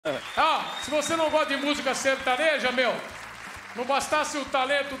Ah, se você não gosta de música sertaneja, meu, não bastasse o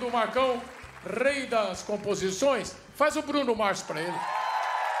talento do Marcão, rei das composições, faz o Bruno Mars pra ele.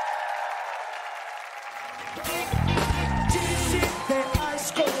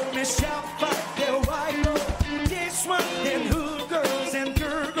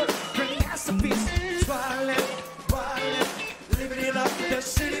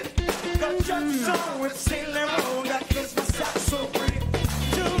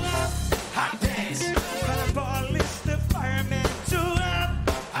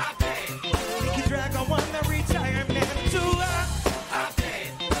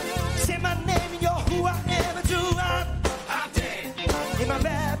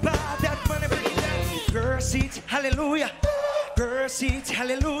 Hallelujah, girl seat,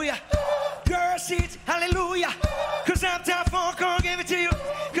 hallelujah, girl seat, hallelujah. Cause I'm time for gonna give it to you.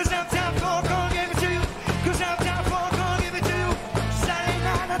 Cause I'm time for gonna give it to you. Cause I'm time for gonna give it to you. Saturday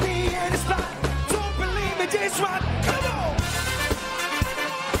night I'll be in the spot. Don't believe me, this one. Come on.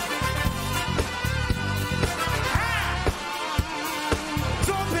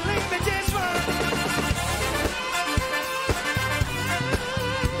 Don't believe me, this one.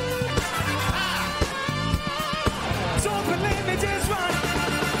 Don't believe me, this one.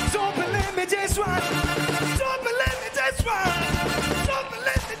 Don't believe me, this one. Don't believe me, this one. Don't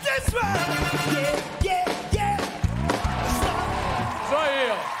believe me, this one. Yeah, yeah, yeah. Isso aí,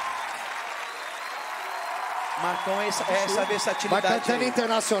 ó. Marcão, essa versatilidade. Vai cantando aí.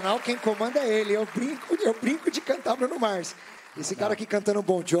 internacional, quem comanda é ele. Eu brinco de cantar Bruno Mars. Esse cara aqui cantando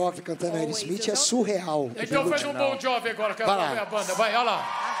Bon Jovi, cantando Aerosmith é surreal. Então faz um Bon Jovi agora, quero ver a banda. Vai, olha lá.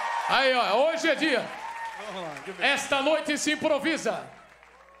 Aí, ó, hoje é dia. Esta noite se improvisa.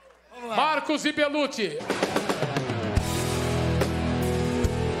 Marcos e Belutti.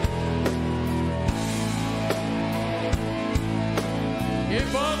 E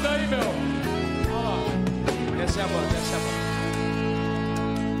banda aí, meu. Olha lá. Essa é a banda, essa é a banda.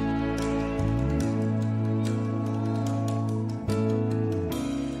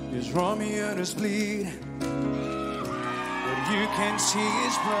 His Romeo is bleeding, but you can see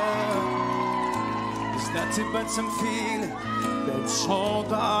his blood. It's nothing but some feeling that's so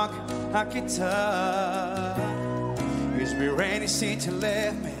dark I can touch. It's been rainy since you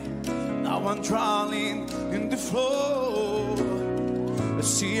left me. Now I'm drowning in the flow. I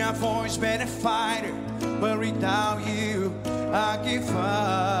see I've always been a fighter, but without you I give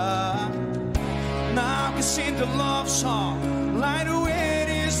up. Now I can sing the love song like the way it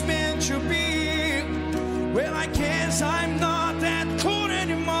is meant to be. Well, I guess I'm not that cool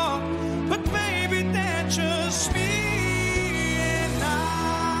anymore, but maybe that's just me and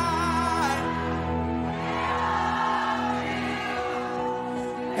I.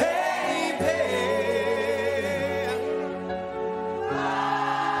 Hey, babe. A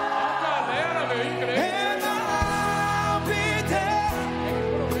galera, meu, incrível. And I'll be there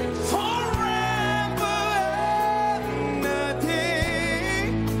forever and a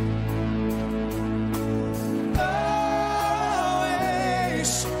day.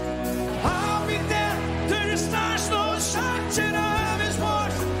 Always, I'll be there till the stars don't shine of his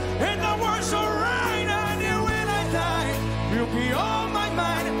voice, and the words are right on you when I die. You'll be on my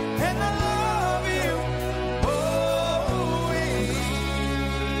mind, and I love you always.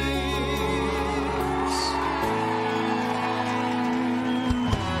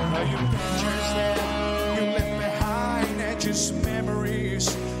 Are you pictures that you left behind and just memories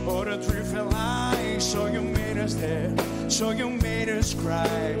or the trivial lies? So you made us there, so you made us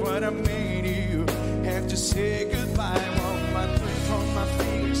cry. What I made you have to say goodbye. Want my breath from my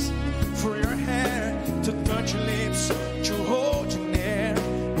face, for your hair to touch your lips, to hold you near.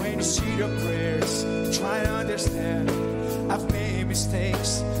 When you see the prayers, try to understand. I've made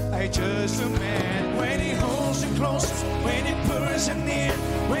mistakes, I just a man. When he holds you close, when he pulls you near,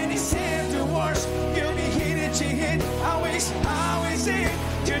 when he says the words, you'll be hit to hit. Always, always it.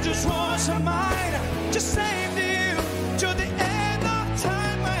 You just want some mine, just say